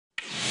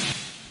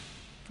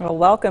Well,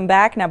 welcome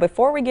back. Now,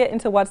 before we get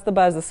into what's the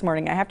buzz this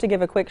morning, I have to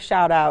give a quick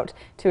shout out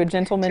to a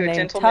gentleman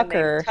named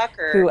Tucker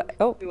who,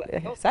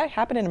 is that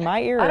happening in my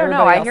ear or I don't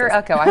know. everybody I hear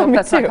else's? echo. I hope Me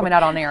that's not too. coming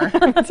out on air.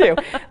 Me too.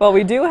 Well,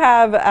 we do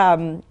have,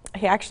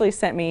 he actually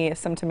sent me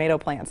some tomato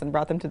plants and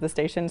brought them to the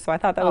station, so I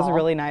thought that was Aw.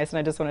 really nice, and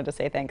I just wanted to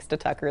say thanks to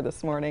Tucker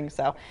this morning.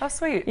 So, Oh,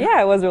 sweet. yeah,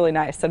 it was really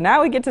nice. So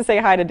now we get to say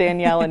hi to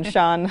Danielle and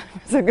Sean.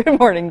 So good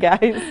morning,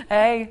 guys.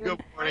 Hey.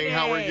 Good morning.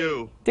 How are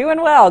you?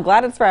 Doing well.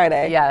 Glad it's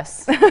Friday.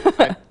 Yes.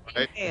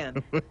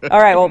 Man.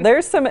 All right, well,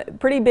 there's some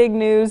pretty big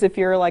news if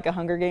you're like a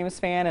Hunger Games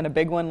fan, and a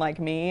big one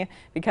like me,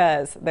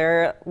 because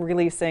they're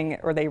releasing,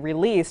 or they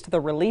released the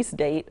release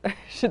date, I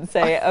should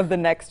say, of the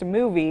next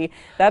movie.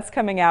 That's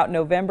coming out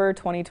November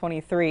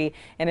 2023,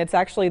 and it's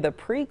actually the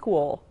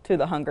prequel to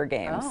the Hunger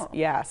Games. Oh.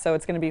 Yeah, so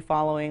it's going to be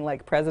following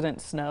like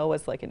President Snow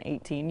as like an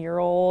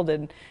 18-year-old,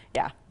 and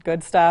yeah,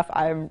 good stuff.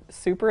 I'm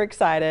super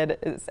excited.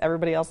 Is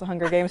everybody else a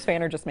Hunger Games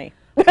fan or just me?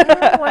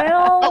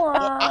 Well,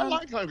 I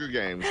like Hunger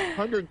Games.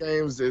 Hunger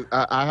Games is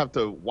I have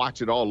to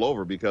watch it all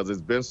over because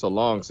it's been so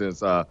long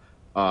since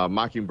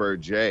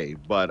Mockingbird J.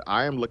 But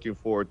I am looking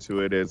forward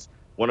to it. It's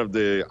one of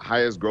the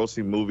highest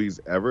grossing movies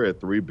ever at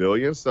 $3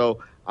 billion. So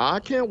I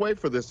can't wait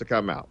for this to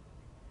come out.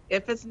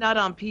 If it's not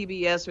on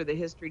PBS or the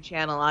History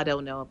Channel, I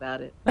don't know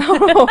about it.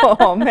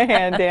 Oh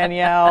man,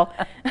 Danielle.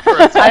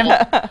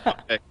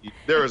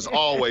 There is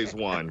always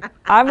one.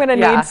 I'm gonna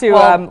Yeah, need to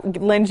well-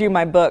 lend you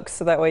my books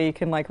so that way you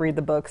can like read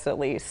the books at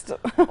least.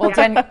 well,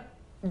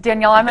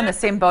 Danielle, I'm in the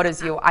same boat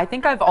as you. I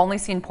think I've only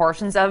seen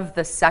portions of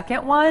the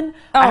second one.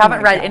 I haven't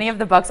my read gosh. any of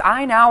the books.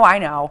 I know.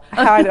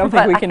 I don't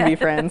think we can be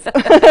friends. So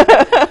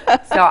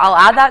I'll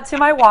add that to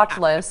my watch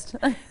list.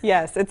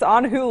 Yes, it's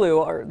on Hulu,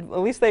 or at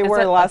least they were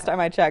it? the last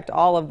time I checked.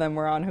 All of them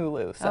were on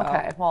Hulu. So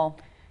Okay. Well,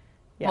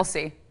 Yeah. we'll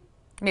see.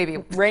 Maybe.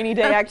 rainy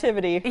day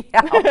activity.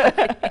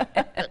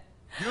 Yeah.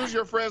 Use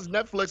your friend's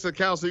Netflix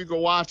account so you can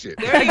watch it.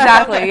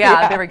 Exactly.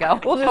 Yeah. There we go.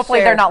 We'll just Hopefully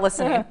share. they're not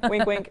listening.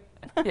 Wink, wink.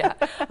 Yeah.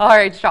 All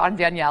right, Sean,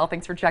 Danielle,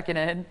 thanks for checking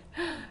in.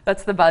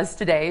 That's the buzz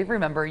today.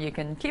 Remember, you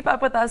can keep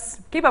up with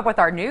us, keep up with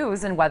our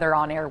news and weather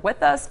on air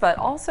with us, but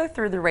also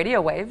through the radio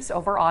waves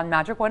over on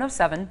Magic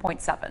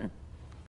 107.7.